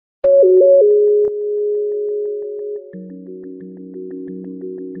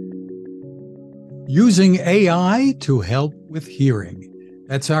Using AI to help with hearing.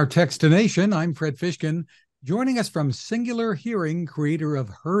 That's our Techstination. I'm Fred Fishkin. Joining us from Singular Hearing, creator of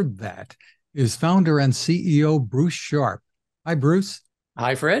HeardThat, is founder and CEO Bruce Sharpe. Hi, Bruce.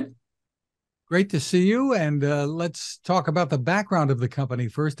 Hi, Fred. Great to see you. And let's talk about the background of the company,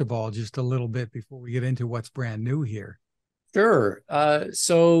 first of all, just a little bit before we get into what's brand new here. Sure.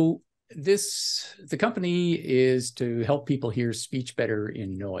 The company is to help people hear speech better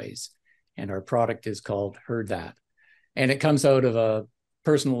in noise. And our product is called HeardThat. And it comes out of a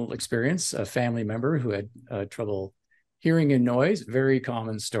personal experience, a family member who had trouble hearing in noise, very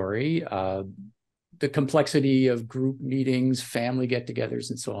common story. The complexity of group meetings, family get-togethers,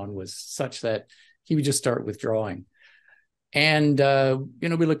 and so on was such that he would just start withdrawing. And,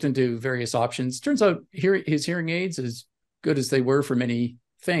 we looked into various options. Turns out his hearing aids, as good as they were for many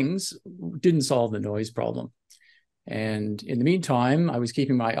things, didn't solve the noise problem. And in the meantime, I was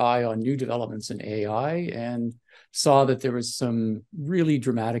keeping my eye on new developments in AI and saw that there was some really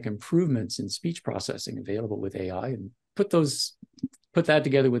dramatic improvements in speech processing available with AI, and put that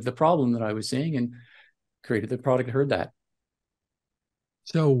together with the problem that I was seeing and created the product HeardThat.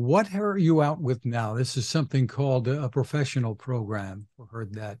 So what are you out with now? This is something called a professional program for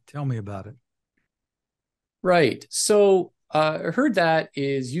HeardThat. Tell me about it. Right. So HeardThat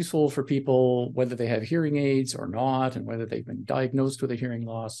is useful for people, whether they have hearing aids or not, and whether they've been diagnosed with a hearing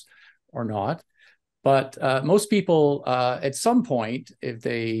loss or not. But most people, at some point, if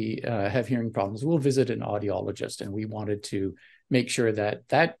they have hearing problems, will visit an audiologist. And we wanted to make sure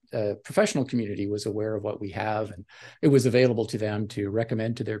that professional community was aware of what we have, and it was available to them to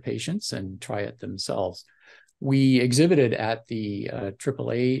recommend to their patients and try it themselves. We exhibited at the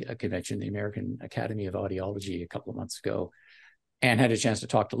AAA convention, the American Academy of Audiology, a couple of months ago, and had a chance to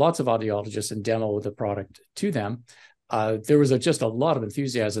talk to lots of audiologists and demo the product to them. There was just a lot of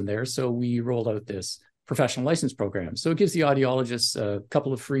enthusiasm there, so we rolled out this professional license program. So it gives the audiologists a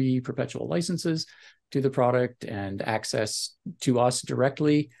couple of free perpetual licenses to the product and access to us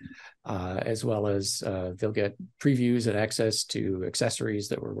directly, as well as they'll get previews and access to accessories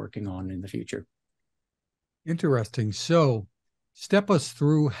that we're working on in the future. Interesting. So step us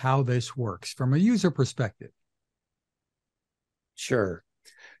through how this works from a user perspective. Sure.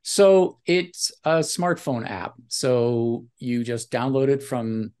 So it's a smartphone app. So you just download it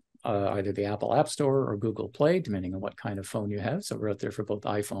from either the Apple App Store or Google Play, depending on what kind of phone you have. So we're out there for both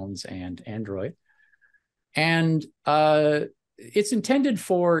iPhones and Android. And it's intended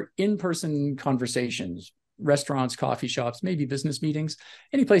for in-person conversations, restaurants, coffee shops, maybe business meetings,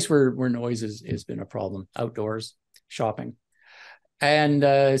 any place where noise has been a problem, outdoors, shopping. And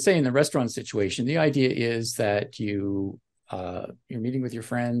say in the restaurant situation, the idea is that you're meeting with your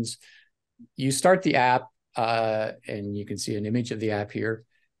friends, you start the app, and you can see an image of the app here.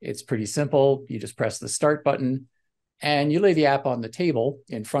 It's pretty simple. You just press the start button and you lay the app on the table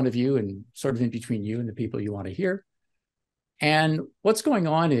in front of you and sort of in between you and the people you want to hear. And what's going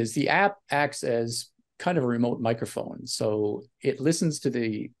on is the app acts as kind of a remote microphone. So it listens to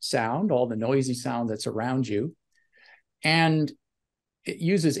the sound, all the noisy sound that's around you, and it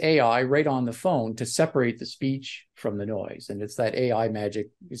uses AI right on the phone to separate the speech from the noise. And it's that AI magic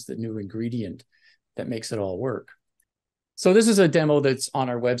is the new ingredient that makes it all work. So this is a demo that's on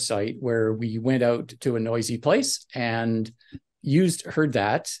our website where we went out to a noisy place and used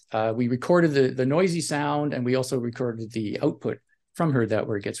HeardThat. We recorded the noisy sound, and we also recorded the output from HeardThat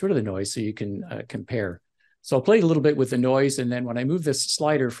where it gets rid of the noise so you can compare. So I'll play a little bit with the noise, and then when I move this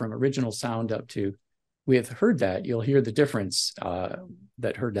slider from original sound up to with HeardThat, you'll hear the difference that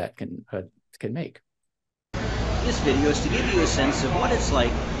HeardThat can make. This video is to give you a sense of what it's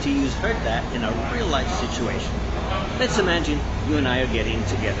like to use HeardThat in a real-life situation. Let's imagine you and I are getting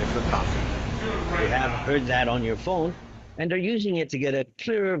together for coffee. You have HeardThat on your phone and are using it to get a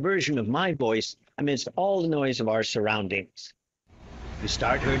clearer version of my voice amidst all the noise of our surroundings. You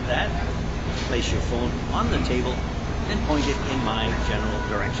start HeardThat, place your phone on the table, and point it in my general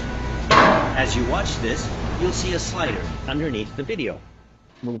direction. As you watch this, you'll see a slider underneath the video.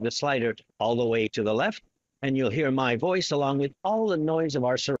 Move the slider all the way to the left, and you'll hear my voice along with all the noise of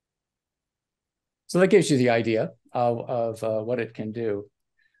our surroundings. So that gives you the idea of what it can do.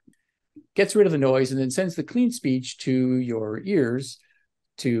 Gets rid of the noise and then sends the clean speech to your ears,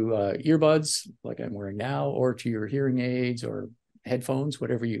 to earbuds like I'm wearing now, or to your hearing aids or headphones,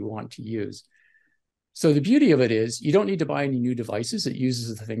 whatever you want to use. So the beauty of it is you don't need to buy any new devices. It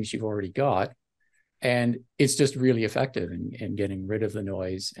uses the things you've already got. And it's just really effective in getting rid of the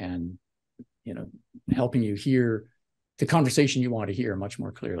noise and, helping you hear the conversation you want to hear much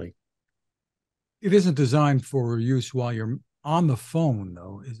more clearly. It isn't designed for use while you're on the phone,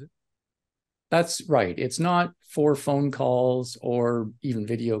 though, is it? That's right. It's not for phone calls or even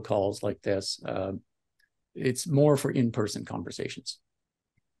video calls like this. It's more for in-person conversations.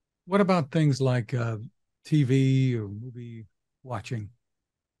 What about things like TV or movie watching?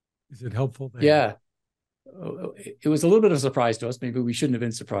 Is it helpful there? Yeah. It was a little bit of a surprise to us. Maybe we shouldn't have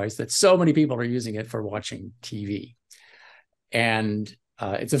been surprised that so many people are using it for watching TV. And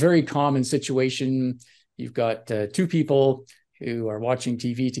it's a very common situation. You've got two people who are watching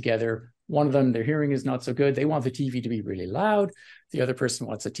TV together. One of them, their hearing is not so good. They want the TV to be really loud. The other person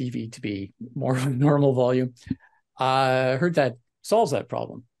wants the TV to be more of a normal volume. HeardThat solves that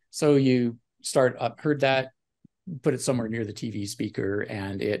problem. So you start up HeardThat, put it somewhere near the TV speaker,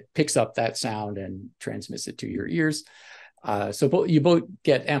 and it picks up that sound and transmits it to your ears. So you both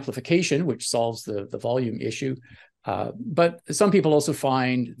get amplification, which solves the volume issue. But some people also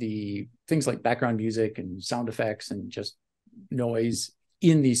find the things like background music and sound effects and just noise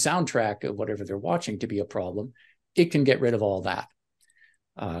in the soundtrack of whatever they're watching to be a problem. It can get rid of all that.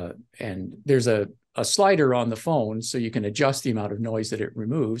 And there's a slider on the phone, so you can adjust the amount of noise that it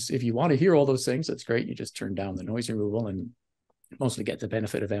removes. If you want to hear all those things, that's great. You just turn down the noise removal and mostly get the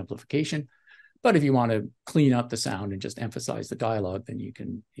benefit of amplification. But if you want to clean up the sound and just emphasize the dialogue, then you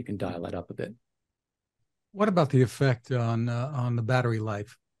can dial that up a bit. What about the effect on the battery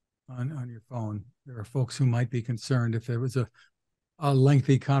life on your phone? There are folks who might be concerned if there was a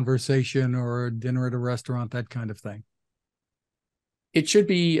lengthy conversation or a dinner at a restaurant, that kind of thing. It should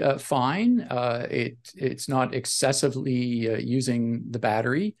be fine. It's not excessively using the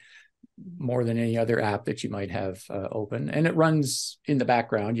battery more than any other app that you might have open, and it runs in the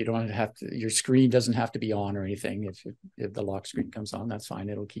background. You don't have to. Your screen doesn't have to be on or anything. If the lock screen comes on, that's fine.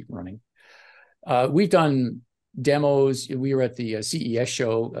 It'll keep running. We've done demos. We were at the CES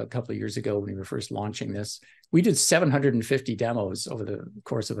show a couple of years ago when we were first launching this. We did 750 demos over the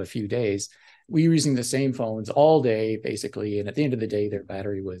course of a few days. We were using the same phones all day, basically. And at the end of the day, their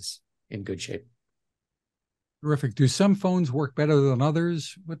battery was in good shape. Terrific. Do some phones work better than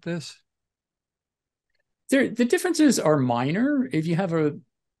others with this? The differences are minor. If you have a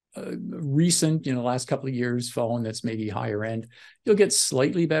recent, last couple of years phone that's maybe higher end, you'll get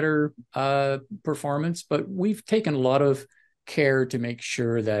slightly better performance. But we've taken a lot of care to make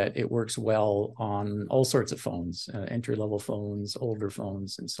sure that it works well on all sorts of phones, entry-level phones, older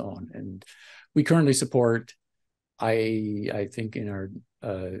phones, and so on. And we currently support, I think in our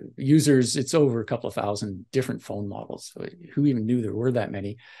users, it's over a couple of thousand different phone models. So who even knew there were that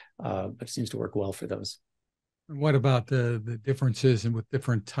many? But it seems to work well for those. And what about the differences and with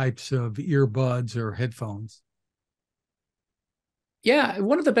different types of earbuds or headphones? Yeah,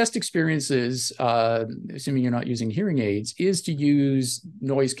 one of the best experiences, assuming you're not using hearing aids, is to use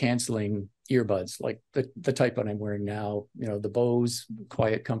noise canceling earbuds like the type that I'm wearing now. The Bose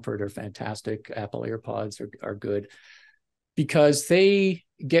Quiet Comfort are fantastic. Apple AirPods are good because they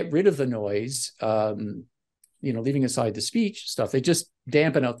get rid of the noise. Leaving aside the speech stuff, they just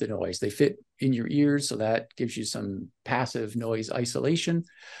dampen out the noise. They fit in your ears, so that gives you some passive noise isolation.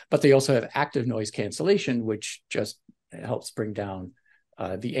 But they also have active noise cancellation, which just helps bring down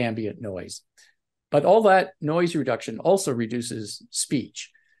the ambient noise. But all that noise reduction also reduces speech.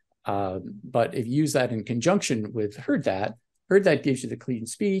 But if you use that in conjunction with HeardThat gives you the clean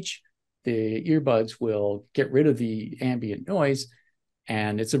speech. The earbuds will get rid of the ambient noise,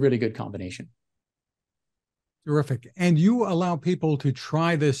 and it's a really good combination. Terrific. And you allow people to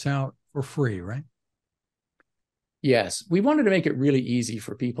try this out for free, right? Yes, we wanted to make it really easy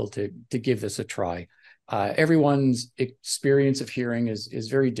for people to give this a try. Everyone's experience of hearing is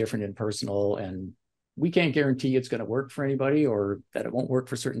very different and personal, and we can't guarantee it's going to work for anybody or that it won't work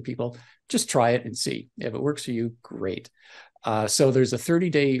for certain people. Just try it and see. If it works for you, great. So there's a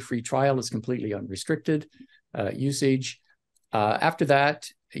 30-day free trial. It's completely unrestricted usage. After that,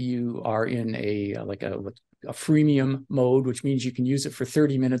 you are in a freemium mode, which means you can use it for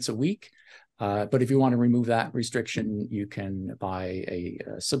 30 minutes a week. But if you want to remove that restriction, you can buy a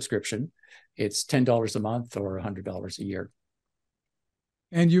subscription. It's $10 a month or $100 a year.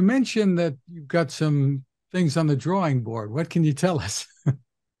 And you mentioned that you've got some things on the drawing board. What can you tell us?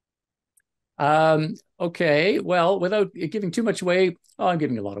 Okay, well, without giving too much away, I'm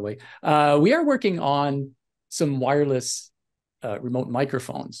giving a lot away. We are working on some wireless remote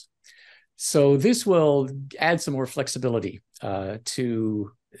microphones. So this will add some more flexibility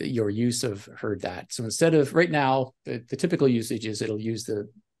to your use of HeardThat. So instead of right now, the typical usage is it'll use the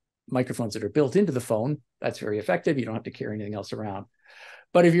microphones that are built into the phone. That's very effective. You don't have to carry anything else around.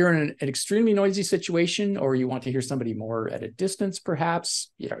 But if you're in an extremely noisy situation, or you want to hear somebody more at a distance, perhaps,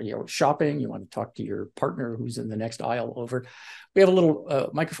 you're shopping, you want to talk to your partner who's in the next aisle over, we have a little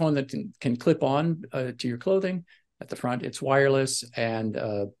microphone that can clip on to your clothing at the front. It's wireless, and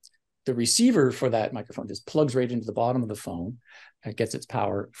the receiver for that microphone just plugs right into the bottom of the phone. It gets its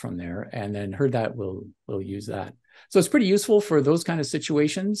power from there, and then HeardThat will use that. So it's pretty useful for those kind of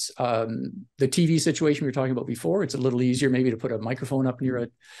situations. The TV situation we were talking about before, it's a little easier maybe to put a microphone up near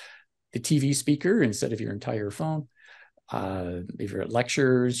the TV speaker instead of your entire phone. If you're at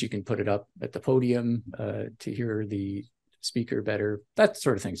lectures, you can put it up at the podium to hear the speaker better, that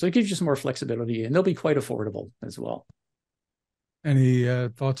sort of thing. So it gives you some more flexibility, and they'll be quite affordable as well. Any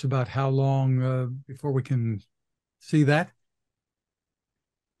thoughts about how long before we can see that?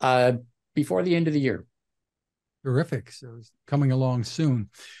 Before the end of the year. Terrific. So it's coming along soon.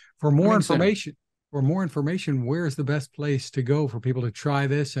 For more information, where's the best place to go for people to try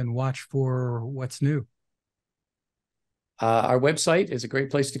this and watch for what's new? Our website is a great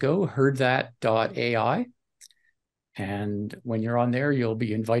place to go, HeardThat.ai. And when you're on there, you'll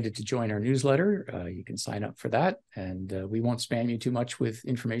be invited to join our newsletter. You can sign up for that, and we won't spam you too much with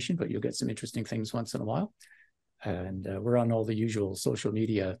information, but you'll get some interesting things once in a while. And we're on all the usual social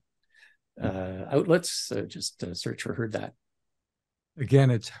media outlets. So just search for HeardThat.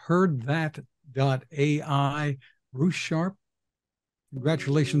 Again, it's HeardThat.ai. Bruce Sharpe,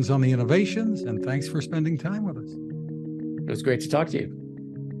 congratulations on the innovations, and thanks for spending time with us. It was great to talk to you.